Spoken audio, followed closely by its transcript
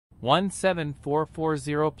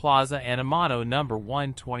17440 Plaza Animado number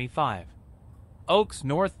 125. Oaks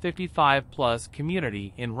North 55 Plus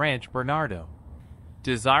Community in Ranch Bernardo.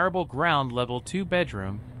 Desirable ground level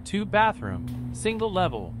 2-bedroom, 2-bathroom, single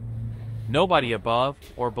level. Nobody above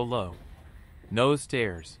or below. No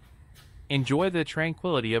stairs. Enjoy the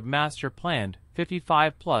tranquility of master-planned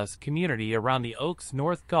 55-plus community around the Oaks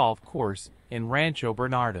North Golf Course in Rancho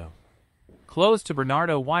Bernardo. Close to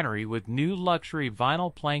Bernardo Winery with new luxury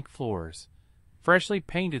vinyl plank floors. Freshly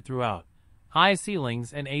painted throughout. High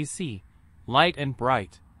ceilings and AC. Light and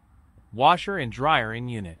bright. Washer and dryer in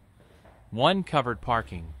unit. 1 covered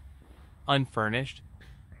parking. Unfurnished.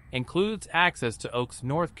 Includes access to Oaks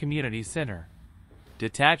North Community Center.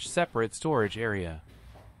 Detached separate storage area.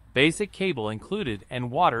 Basic cable included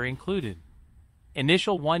and water included.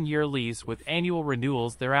 Initial 1-year lease with annual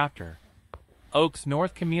renewals thereafter. Oaks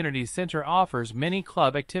North Community Center offers many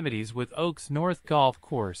club activities with Oaks North Golf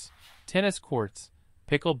Course, tennis courts,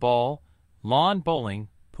 pickleball, lawn bowling,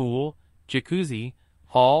 pool, jacuzzi,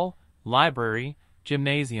 hall, library,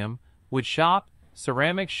 gymnasium, wood shop,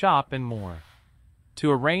 ceramic shop and more.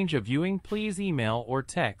 To arrange a viewing, please email or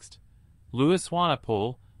text Louis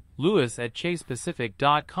Swanepoel,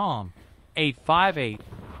 Louis@chasepacific.com,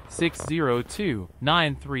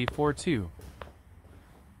 858-602-9342.